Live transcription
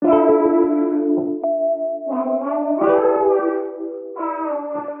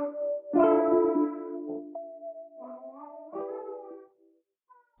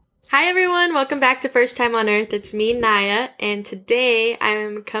everyone, welcome back to First Time on Earth. It's me, Naya, and today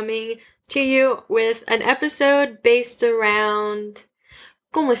I'm coming to you with an episode based around,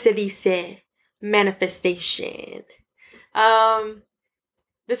 ¿cómo se dice? Manifestation.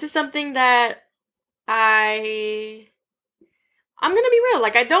 This is something that I'm gonna be real,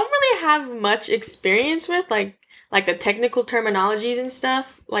 I don't really have much experience with, like the technical terminologies and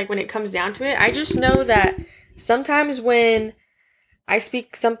stuff, like when it comes down to it. I just know that sometimes when I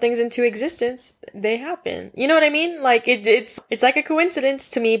speak some things into existence, they happen. You know what I mean? Like it's like a coincidence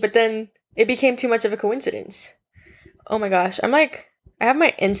to me, but then it became too much of a coincidence. Oh my gosh. I have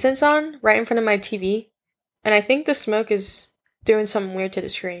my incense on right in front of my TV, and I think the smoke is doing something weird to the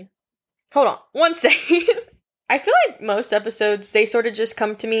screen. Hold on, one second. I feel like most episodes, they sort of just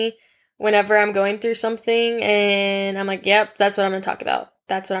come to me whenever I'm going through something, and I'm like, yep, that's what I'm going to talk about.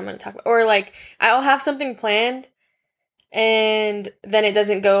 That's what I'm going to talk about. Or like, I'll have something planned, and then it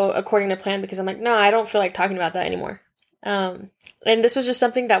doesn't go according to plan because I'm like, no, I don't feel like talking about that anymore. And this was just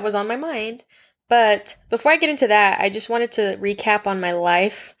something that was on my mind. But before I get into that, I just wanted to recap on my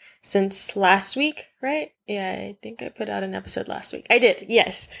life since last week, right? Yeah, I think I put out an episode last week. I did,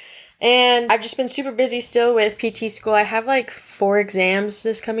 yes. And I've just been super busy still with PT school. I have like 4 exams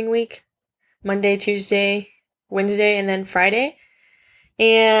this coming week. Monday, Tuesday, Wednesday, and then Friday.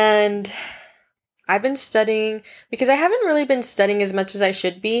 And I've been studying because I haven't really been studying as much as I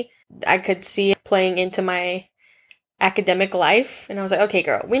should be. I could see it playing into my academic life, and I was like, okay,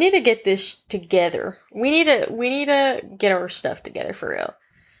 girl, we need to get this together. We need to get our stuff together for real.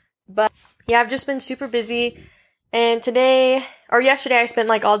 But yeah, I've just been super busy, and yesterday I spent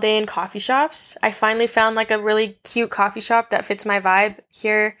like all day in coffee shops. I finally found like a really cute coffee shop that fits my vibe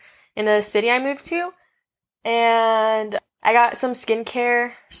here in the city I moved to, and I got some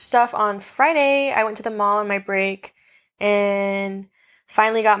skincare stuff on Friday. I went to the mall on my break and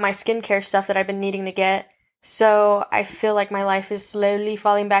finally got my skincare stuff that I've been needing to get. So I feel like my life is slowly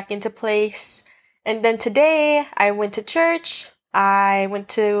falling back into place. And then today I went to church. I went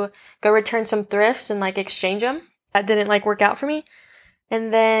to go return some thrifts and like exchange them. That didn't like work out for me.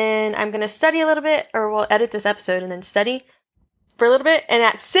 And then I'm going to study a little bit, or we'll edit this episode and then study for a little bit. And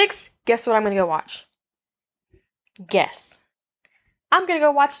at 6, guess what I'm going to go watch? Guess. I'm gonna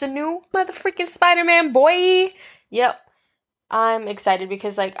go watch the new motherfucking Spider-Man, boy. Yep. I'm excited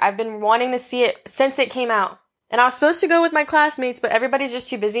because, like, I've been wanting to see it since it came out. And I was supposed to go with my classmates, but everybody's just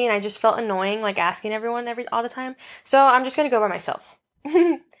too busy, and I just felt annoying, like, asking everyone all the time. So I'm just gonna go by myself.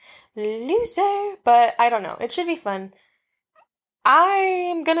 Loser. But I don't know. It should be fun.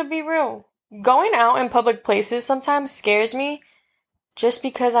 I'm gonna be real. Going out in public places sometimes scares me, just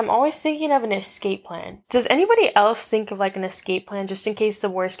because I'm always thinking of an escape plan. Does anybody else think of like an escape plan just in case the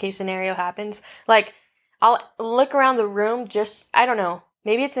worst case scenario happens? Like, I'll look around the room I don't know,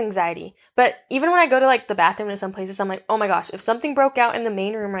 maybe it's anxiety. But even when I go to like the bathroom in some places, I'm like, oh my gosh, if something broke out in the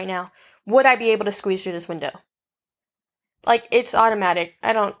main room right now, would I be able to squeeze through this window? Like, it's automatic.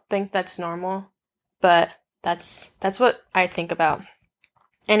 I don't think that's normal, but that's what I think about.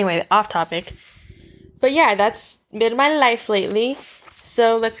 Anyway, off topic. But yeah, that's been my life lately.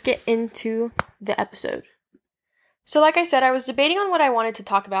 So let's get into the episode. So like I said, I was debating on what I wanted to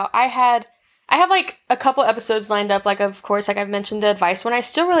talk about. I have like a couple episodes lined up. Like, of course, like I've mentioned the advice one. I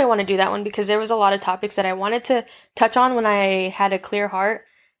still really want to do that one because there was a lot of topics that I wanted to touch on when I had a clear heart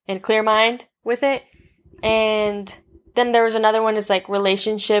and clear mind with it. And then there was another one is like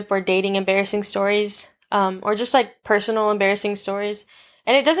relationship or dating embarrassing stories, or just like personal embarrassing stories.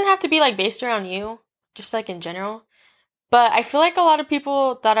 And it doesn't have to be like based around you, just like in general. But I feel like a lot of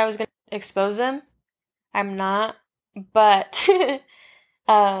people thought I was going to expose them. I'm not. But,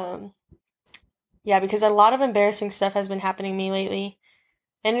 yeah, because a lot of embarrassing stuff has been happening to me lately.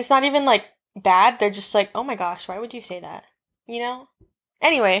 And it's not even, like, bad. They're just like, oh my gosh, why would you say that? You know?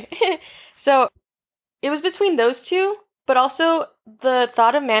 Anyway, so it was between those two. But also, the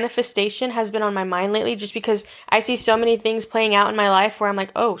thought of manifestation has been on my mind lately just because I see so many things playing out in my life where I'm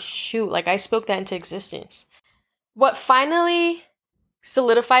like, oh, shoot, like, I spoke that into existence. What finally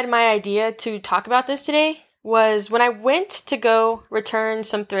solidified my idea to talk about this today was when I went to go return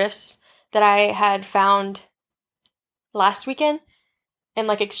some thrifts that I had found last weekend and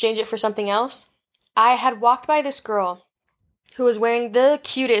like exchange it for something else. I had walked by this girl who was wearing the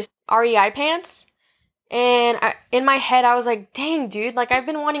cutest REI pants, and in my head I was like, dang dude, like I've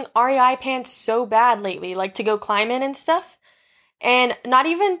been wanting REI pants so bad lately, like to go climb in and stuff. And not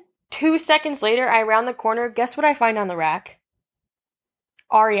even 2 seconds later, I round the corner. Guess what I find on the rack?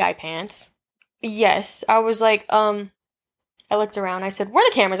 REI pants. Yes. I was like, I looked around. I said, where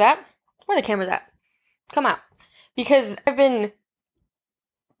the cameras at? Where the cameras at? Come out. Because I've been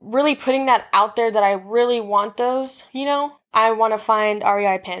really putting that out there that I really want those, you know? I want to find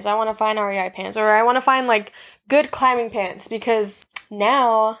REI pants. I want to find REI pants. Or I want to find, like, good climbing pants because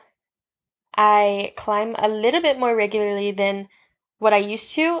now I climb a little bit more regularly than what I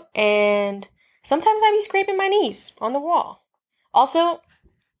used to, and sometimes I be scraping my knees on the wall. Also,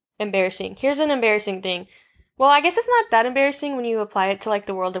 embarrassing. Here's an embarrassing thing. Well, I guess it's not that embarrassing when you apply it to, like,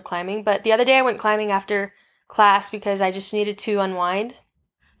 the world of climbing, but the other day I went climbing after class because I just needed to unwind.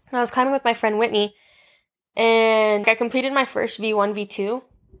 And I was climbing with my friend Whitney, and I completed my first V1, V2,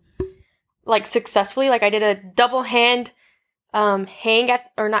 like, successfully. Like, I did a double hand not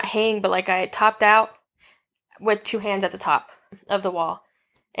hang, but, like, I topped out with 2 hands at the top of the wall.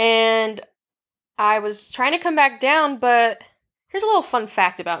 And I was trying to come back down, but here's a little fun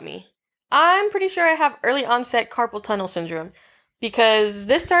fact about me. I'm pretty sure I have early onset carpal tunnel syndrome because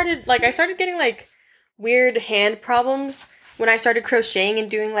I started getting, like, weird hand problems when I started crocheting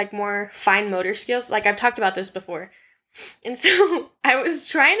and doing, like, more fine motor skills. Like, I've talked about this before. And so I was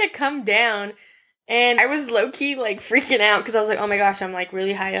trying to come down, and I was low-key, like, freaking out because I was like, oh my gosh, I'm, like,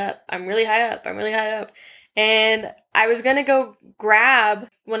 really high up. I'm really high up. I'm really high up. And I was gonna go grab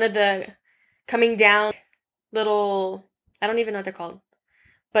one of the coming down little, I don't even know what they're called,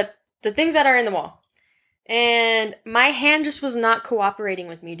 but the things that are in the wall. And my hand just was not cooperating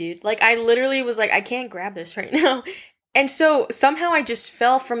with me, dude. Like, I literally was like, I can't grab this right now. And so somehow I just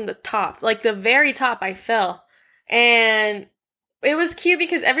fell from the top, like the very top I fell. And it was cute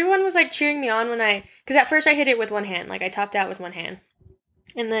because everyone was, like, cheering me on because at first I hit it with one hand, like I topped out with one hand.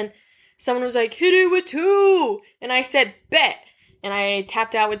 And then someone was like, hit it with 2. And I said, bet. And I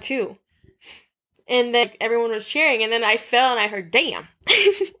tapped out with 2. And then everyone was cheering. And then I fell and I heard, damn.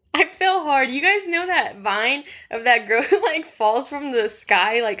 I fell hard. You guys know that Vine of that girl who, like, falls from the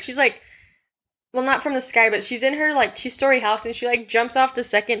sky? Like, she's, like, well, not from the sky, but she's in her, like, 2-story house, and she, like, jumps off the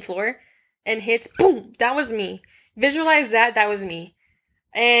 2nd floor and hits, boom, that was me. Visualize that, that was me.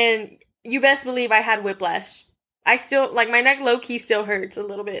 And you best believe I had whiplash. I still, like, my neck low-key still hurts a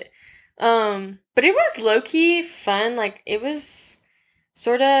little bit. But it was low-key fun. Like, it was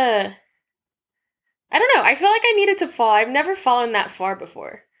sort of, I don't know, I feel like I needed to fall. I've never fallen that far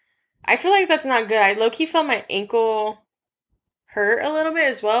before. I feel like that's not good. I low-key felt my ankle hurt a little bit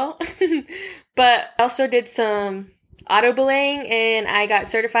as well. But I also did some auto belaying, and I got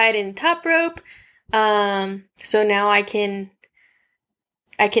certified in top rope. So now I can,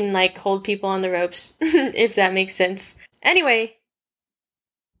 like, hold people on the ropes, if that makes sense. Anyway,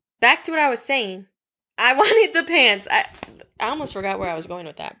 back to what I was saying. I wanted the pants. I almost forgot where I was going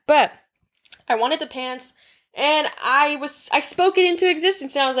with that. But I wanted the pants, and I spoke it into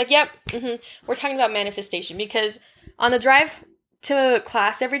existence, and I was like, yep, we're talking about manifestation, because on the drive to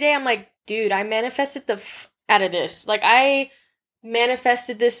class every day, I'm like, dude, I manifested the out of this. Like, I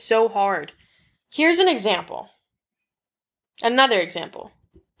manifested this so hard. Here's an example. Another example.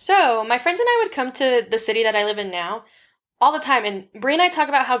 So, my friends and I would come to the city that I live in now all the time, and Brie and I talk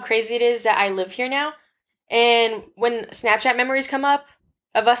about how crazy it is that I live here now, and when Snapchat memories come up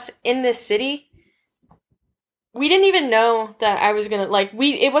of us in this city, we didn't even know that I was gonna, like,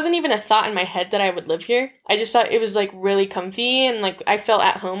 it wasn't even a thought in my head that I would live here. I just thought it was, like, really comfy, and, like, I felt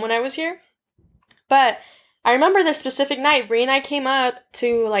at home when I was here. But I remember this specific night, Brie and I came up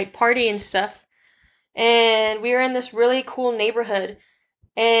to, like, party and stuff, and we were in this really cool neighborhood,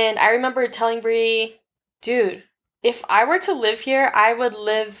 and I remember telling Brie, dude, if I were to live here, I would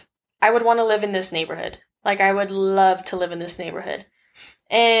want to live in this neighborhood. Like, I would love to live in this neighborhood.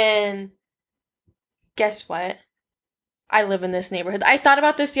 And guess what? I live in this neighborhood. I thought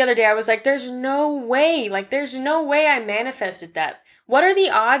about this the other day. I was like, there's no way I manifested that. What are the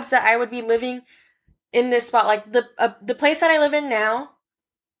odds that I would be living in this spot? Like, the place that I live in now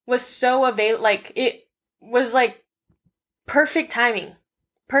was so like, it was, like, perfect timing.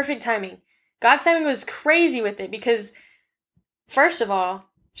 Perfect timing. God's timing was crazy with it because, first of all,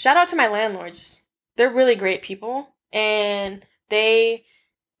 shout out to my landlords. They're really great people, and they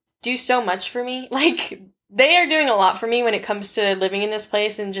do so much for me. Like, they are doing a lot for me when it comes to living in this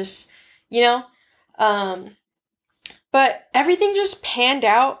place and just, you know, but everything just panned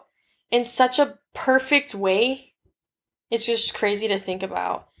out in such a perfect way. It's just crazy to think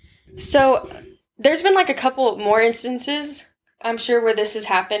about. So there's been, like, a couple more instances, I'm sure, where this has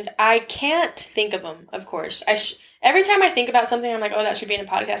happened. I can't think of them, of course. Every time I think about something, I'm like, oh, that should be in a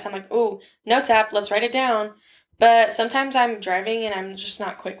podcast. I'm like, ooh, notes app, let's write it down. But sometimes I'm driving and I'm just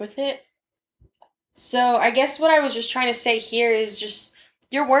not quick with it. So I guess what I was just trying to say here is just,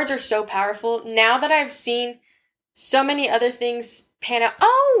 your words are so powerful. Now that I've seen so many other things pan out.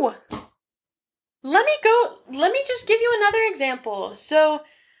 Oh! Let me just give you another example. So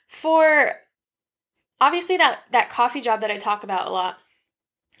for obviously that coffee job that I talk about a lot,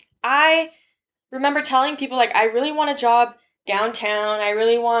 I remember telling people, like, I really want a job downtown. I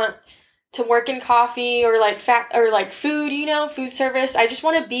really want to work in coffee or like food, food service. I just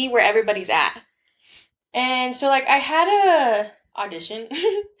want to be where everybody's at. And so like I had a audition.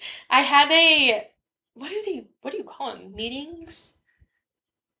 I had a what do you call them? Meetings?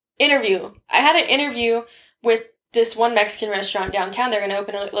 Interview. I had an interview with this one Mexican restaurant downtown. They're going to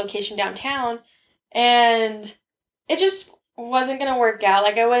open a location downtown, and it just wasn't going to work out.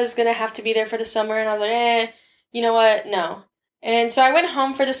 Like, I was going to have to be there for the summer, and I was like, you know what? No. And so I went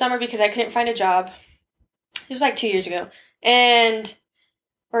home for the summer because I couldn't find a job. It was like 2 years ago.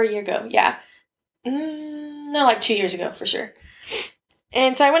 Or a year ago, yeah. No, like 2 years ago, for sure.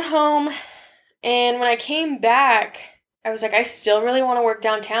 And so I went home, and when I came back, I was like, I still really want to work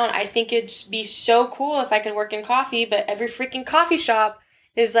downtown. I think it'd be so cool if I could work in coffee, but every freaking coffee shop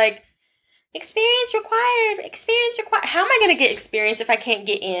is like, experience required. How am I going to get experience if I can't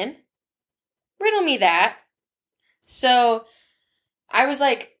get in? Riddle me that. So I was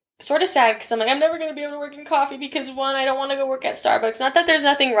like sort of sad because I'm like, I'm never going to be able to work in coffee because, one, I don't want to go work at Starbucks. Not that there's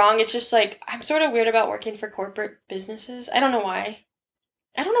nothing wrong. It's just like, I'm sort of weird about working for corporate businesses. I don't know why.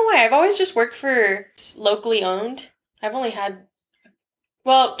 I've always just worked for locally owned. I've only had,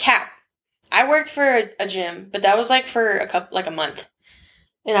 CAP. I worked for a gym, but that was like for a month.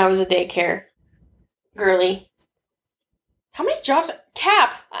 And I was a daycare girly. How many jobs?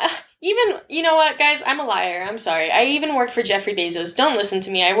 CAP. Even, you know what, guys? I'm a liar. I'm sorry. I even worked for Jeffrey Bezos. Don't listen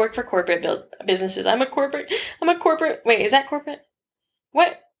to me. I work for corporate businesses. I'm a corporate. Wait, is that corporate?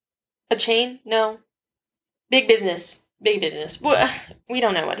 What? A chain? No. Big business. Well, we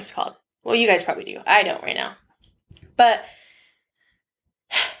don't know what it's called. Well, you guys probably do. I don't right now. But,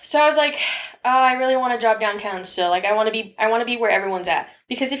 so I was like, oh, I really want a job downtown still. Like, I want to be where everyone's at.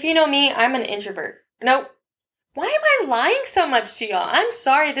 Because if you know me, I'm an introvert. Nope. Why am I lying so much to y'all? I'm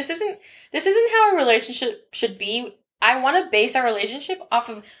sorry. This isn't how a relationship should be. I want to base our relationship off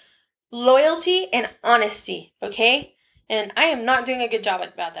of loyalty and honesty, okay? And I am not doing a good job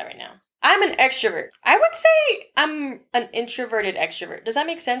about that right now. I'm an extrovert. I would say I'm an introverted extrovert. Does that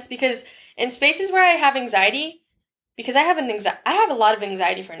make sense? Because in spaces where I have anxiety, because I have a lot of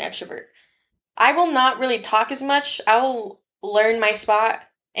anxiety for an extrovert, I will not really talk as much. I will learn my spot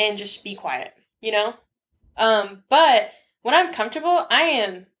and just be quiet, you know? But when I'm comfortable,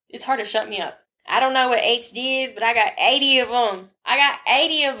 it's hard to shut me up. I don't know what HD is, but I got 80 of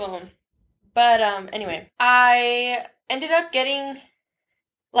them. But, anyway, I ended up getting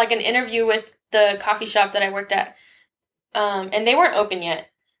like an interview with the coffee shop that I worked at. And they weren't open yet.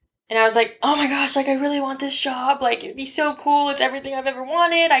 And I was like, oh my gosh, like I really want this job. Like it'd be so cool. It's everything I've ever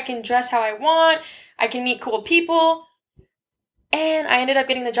wanted. I can dress how I want. I can meet cool people. And I ended up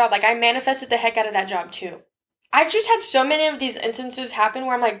getting the job. Like I manifested the heck out of that job too. I've just had so many of these instances happen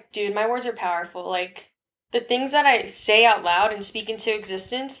where I'm like, dude, my words are powerful. Like the things that I say out loud and speak into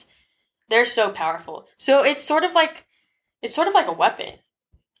existence, they're so powerful. So it's sort of like a weapon.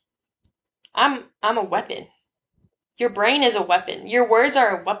 I'm a weapon. Your brain is a weapon. Your words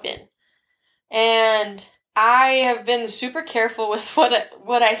are a weapon. And I have been super careful with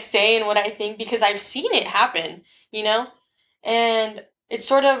what I say and what I think because I've seen it happen, you know? And it's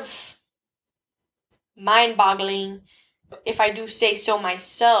sort of mind-boggling, if I do say so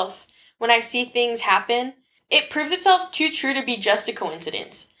myself, when I see things happen, it proves itself too true to be just a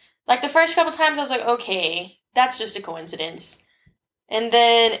coincidence. Like the first couple times I was like, okay, that's just a coincidence. And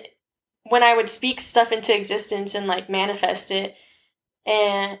then when I would speak stuff into existence and like manifest it,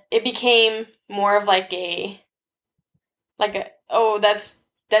 and it became more of that's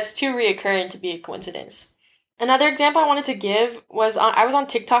too reoccurring to be a coincidence. Another example I wanted to give was I was on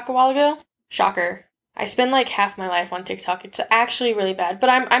TikTok a while ago. Shocker. I spend like half my life on TikTok. It's actually really bad, but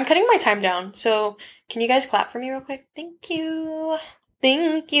I'm cutting my time down. So can you guys clap for me real quick? Thank you.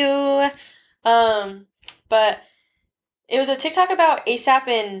 But it was a TikTok about ASAP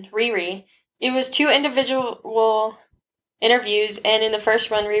and Riri. It was 2 individual interviews, and in the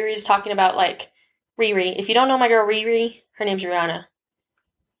first one, Riri's talking about, like, Riri. If you don't know my girl Riri, her name's Rihanna.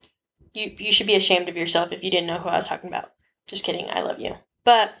 You should be ashamed of yourself if you didn't know who I was talking about. Just kidding, I love you.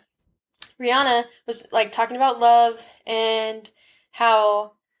 But Rihanna was, like, talking about love and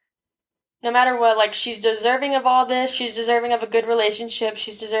how no matter what, like, she's deserving of all this. She's deserving of a good relationship.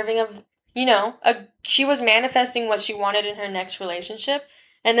 She's deserving of, she was manifesting what she wanted in her next relationship.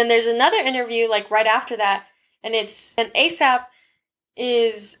 And then there's another interview, like, right after that, and ASAP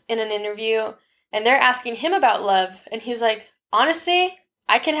is in an interview, and they're asking him about love, and he's like, honestly,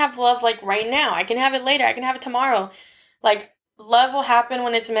 I can have love, like, right now. I can have it later. I can have it tomorrow. Like, love will happen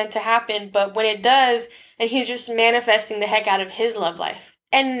when it's meant to happen, but when it does, and he's just manifesting the heck out of his love life.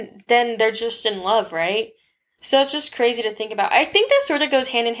 And then they're just in love, right? So it's just crazy to think about. I think this sort of goes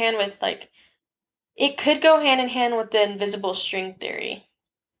hand in hand with, like, it could go hand in hand with the invisible string theory.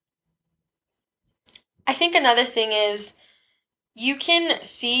 I think another thing is you can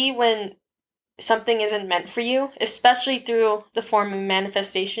see when something isn't meant for you, especially through the form of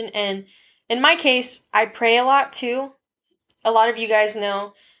manifestation. And in my case, I pray a lot too. A lot of you guys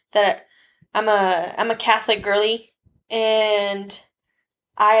know that I'm a Catholic girly, and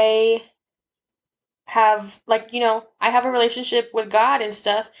I have, like, I have a relationship with God and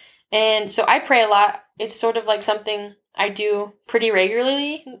stuff. And so I pray a lot. It's sort of like something I do pretty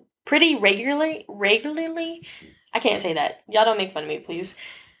regularly. Regularly. I can't say that. Y'all don't make fun of me, please.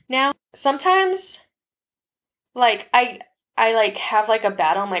 Now, sometimes, like, I like have like a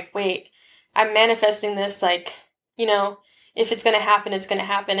battle. I'm like, wait, I'm manifesting this, like, if it's gonna happen, it's gonna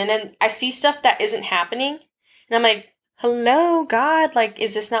happen. And then I see stuff that isn't happening, and I'm like, hello, God, like,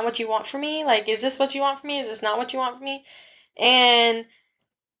 is this not what you want for me? Like, is this what you want for me? Is this not what you want for me? And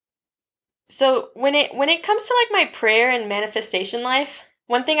so when it comes to, like, my prayer and manifestation life,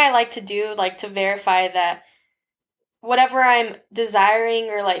 one thing I like to do, like, to verify that whatever I'm desiring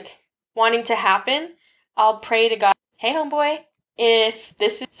or, like, wanting to happen, I'll pray to God, hey, homeboy, if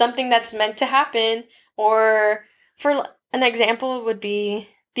this is something that's meant to happen. Or for an example would be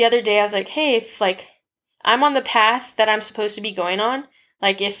the other day I was like, hey, if, like, I'm on the path that I'm supposed to be going on,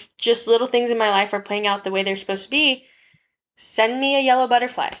 like, if just little things in my life are playing out the way they're supposed to be, send me a yellow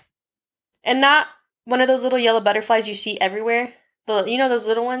butterfly. And not one of those little yellow butterflies you see everywhere. Those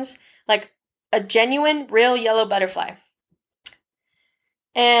little ones? Like a genuine, real yellow butterfly.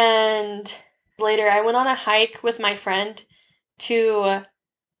 And later, I went on a hike with my friend to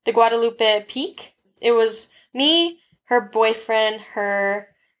the Guadalupe Peak. It was me, her boyfriend, her,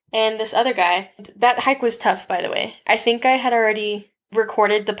 and this other guy. That hike was tough, by the way. I think I had already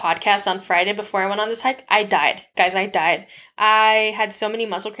recorded the podcast on Friday before I went on this hike. I died. Guys, I died. I had so many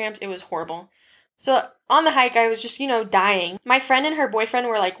muscle cramps. It was horrible. So on the hike, I was just, dying. My friend and her boyfriend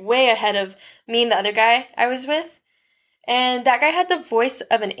were, like, way ahead of me and the other guy I was with. And that guy had the voice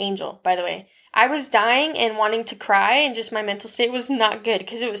of an angel, by the way. I was dying and wanting to cry, and just my mental state was not good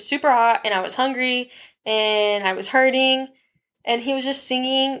because it was super hot and I was hungry and I was hurting. And he was just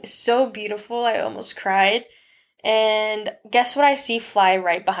singing so beautiful, I almost cried. And guess what I see fly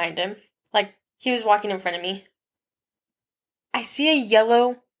right behind him? Like, he was walking in front of me. I see a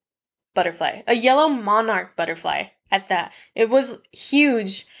yellow butterfly, a yellow monarch butterfly at that. It was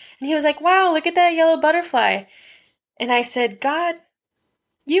huge. And he was like, wow, look at that yellow butterfly. And I said, God,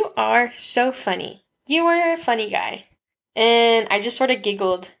 you are so funny. You are a funny guy. And I just sort of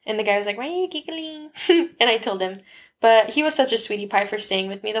giggled. And the guy was like, why are you giggling? And I told him. But he was such a sweetie pie for staying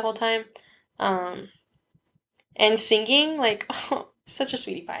with me the whole time. And singing, like, oh, such a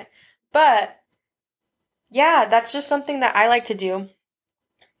sweetie pie. But, yeah, that's just something that I like to do.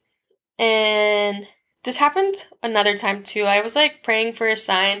 And this happened another time, too. I was, like, praying for a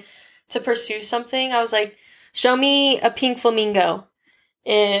sign to pursue something. I was like, show me a pink flamingo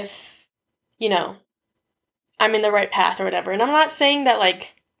if, I'm in the right path or whatever. And I'm not saying that,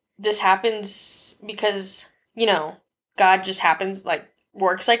 like, this happens because, God just happens, like,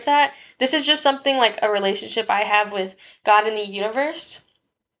 works like that. This is just something like a relationship I have with God and the universe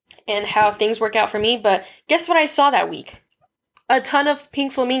and how things work out for me. But guess what I saw that week? A ton of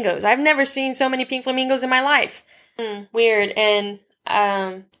pink flamingos. I've never seen so many pink flamingos in my life. Weird. And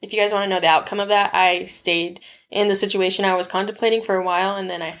if you guys want to know the outcome of that, I stayed in the situation I was contemplating for a while, and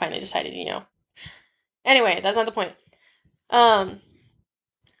then I finally decided, Anyway, that's not the point.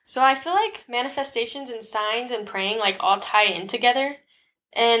 So I feel like manifestations and signs and praying, like, all tie in together.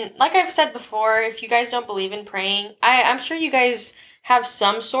 And like I've said before, if you guys don't believe in praying, I'm sure you guys have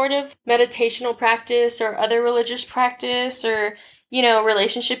some sort of meditational practice or other religious practice or,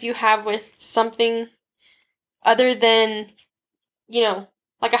 relationship you have with something other than,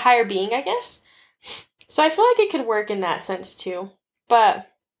 like a higher being, I guess. So I feel like it could work in that sense too. But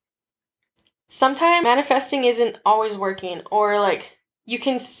sometimes manifesting isn't always working, or, like, you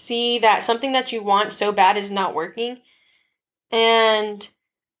can see that something that you want so bad is not working. And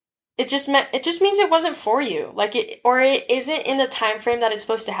it just means it wasn't for you. Like, it isn't in the time frame that it's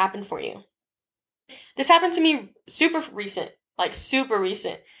supposed to happen for you. This happened to me super recent.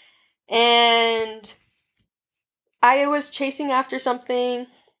 And I was chasing after something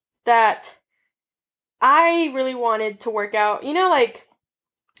that I really wanted to work out. Like,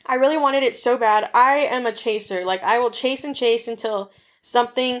 I really wanted it so bad. I am a chaser. Like, I will chase and chase until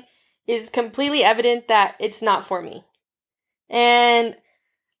something is completely evident that it's not for me. And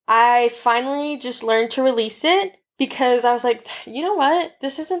I finally just learned to release it because I was like, you know what?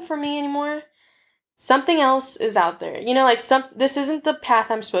 This isn't for me anymore. Something else is out there. This isn't the path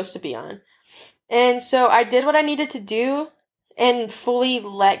I'm supposed to be on. And so I did what I needed to do and fully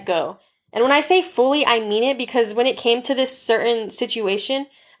let go. And when I say fully, I mean it, because when it came to this certain situation,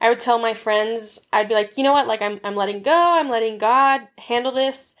 I would tell my friends, I'd be like, you know what? Like, I'm letting go. I'm letting God handle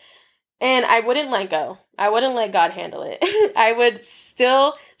this. And I wouldn't let go. I wouldn't let God handle it. I would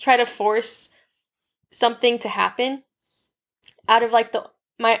still try to force something to happen out of like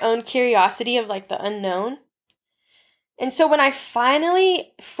my own curiosity of like the unknown. And so when I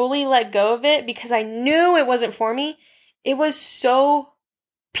finally fully let go of it, because I knew it wasn't for me, it was so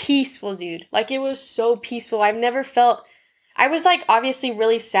peaceful, dude. Like, it was so peaceful. I've never felt, I was like obviously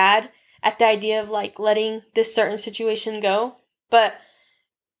really sad at the idea of like letting this certain situation go, but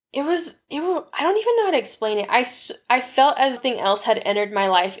I don't even know how to explain it. I felt as something else had entered my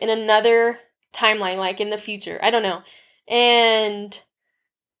life in another timeline, like in the future. I don't know. And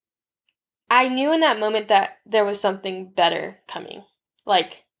I knew in that moment that there was something better coming.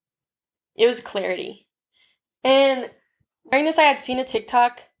 Like, it was clarity. And during this, I had seen a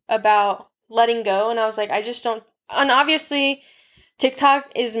TikTok about letting go, and I was like, I just don't, and obviously,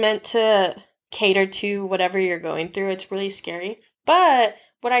 TikTok is meant to cater to whatever you're going through. It's really scary. But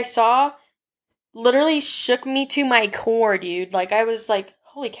what I saw literally shook me to my core, dude. Like, I was like,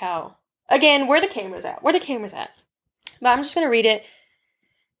 holy cow. Again, where the camera's at. But I'm just going to read it.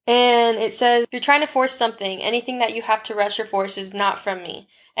 And it says, you're trying to force something. Anything that you have to rush or force is not from me.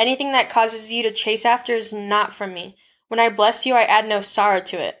 Anything that causes you to chase after is not from me. When I bless you, I add no sorrow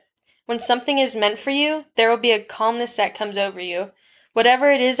to it. When something is meant for you, there will be a calmness that comes over you. Whatever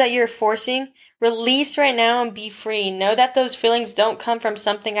it is that you're forcing, release right now and be free. Know that those feelings don't come from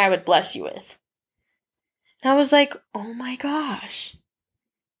something I would bless you with. And I was like, oh my gosh.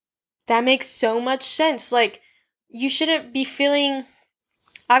 That makes so much sense. Like, you shouldn't be feeling,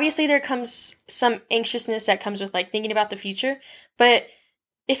 obviously there comes some anxiousness that comes with like thinking about the future, but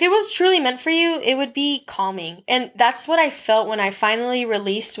if it was truly meant for you, it would be calming. And that's what I felt when I finally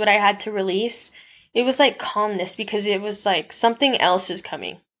released what I had to release. It was like calmness, because it was like something else is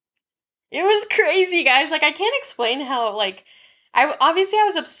coming. It was crazy, guys. Like, I can't explain how, like, I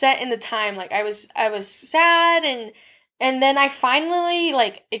was upset in the time. Like, I was sad, and then I finally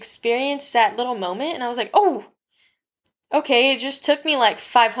like experienced that little moment, and I was like, oh, okay, it just took me like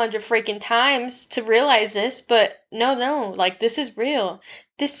 500 freaking times to realize this, but no, like, this is real.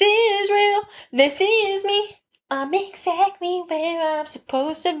 This is real. This is me. I'm exactly where I'm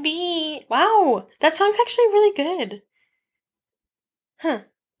supposed to be. Wow, that song's actually really good. Huh.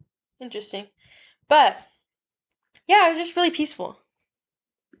 Interesting. But, yeah, it was just really peaceful.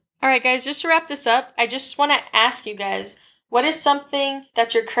 Alright, guys, just to wrap this up, I just want to ask you guys, what is something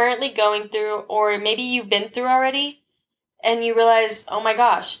that you're currently going through, or maybe you've been through already, and you realize, oh my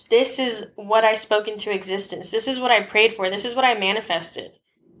gosh, this is what I spoke into existence. This is what I prayed for. This is what I manifested.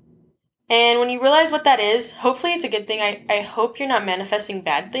 And when you realize what that is, hopefully it's a good thing. I hope you're not manifesting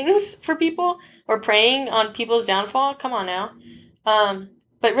bad things for people or praying on people's downfall. Come on now.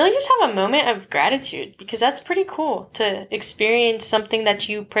 But really just have a moment of gratitude, because that's pretty cool to experience something that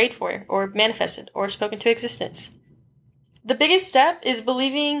you prayed for or manifested or spoke into existence. The biggest step is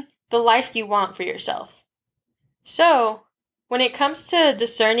believing the life you want for yourself. So, when it comes to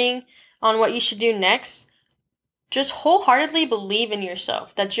discerning on what you should do next, just wholeheartedly believe in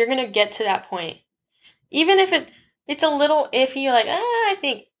yourself that you're going to get to that point. Even if it's a little iffy, you're like, I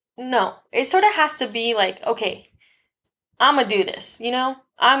think, no. It sort of has to be like, okay, I'm going to do this,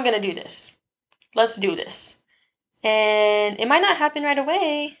 I'm going to do this. Let's do this. And it might not happen right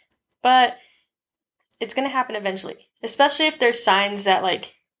away, but it's going to happen eventually. Especially if there's signs that,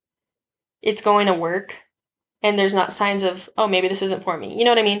 like, it's going to work, and there's not signs of, oh, maybe this isn't for me. You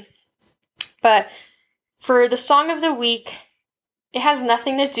know what I mean? But for the song of the week, it has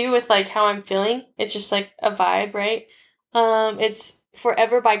nothing to do with, like, how I'm feeling. It's just, like, a vibe, right? It's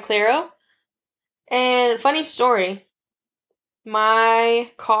Forever by Clairo. And funny story, my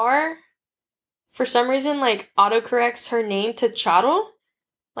car, for some reason, like, autocorrects her name to Charo.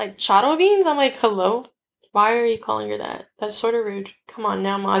 Like, Charo Beans? I'm like, hello? Why are you calling her that? That's sort of rude. Come on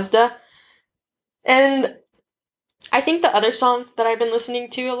now, Mazda. And I think the other song that I've been listening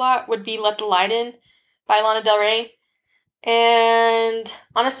to a lot would be Let the Light In by Lana Del Rey. And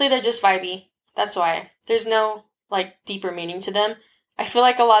honestly, they're just vibey. That's why. There's no, like, deeper meaning to them. I feel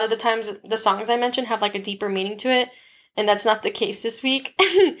like a lot of the times the songs I mention have, like, a deeper meaning to it. and that's not the case this week.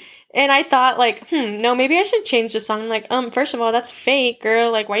 And I thought, like, no, maybe I should change the song. I'm like, first of all, that's fake,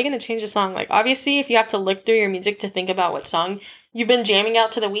 girl. Like, why are you gonna change the song? Like, obviously, if you have to look through your music to think about what song you've been jamming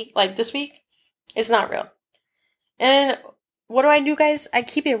out to the week, like this week, it's not real. And what do I do, guys? I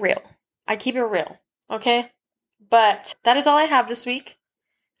keep it real. Okay? But that is all I have this week.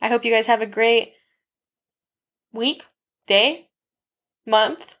 I hope you guys have a great week, day,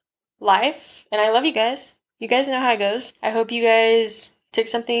 month, life, and I love you guys. You guys know how it goes. I hope you guys took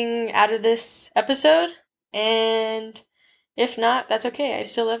something out of this episode, and if not, that's okay. I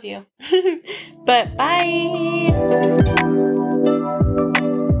still love you. But bye!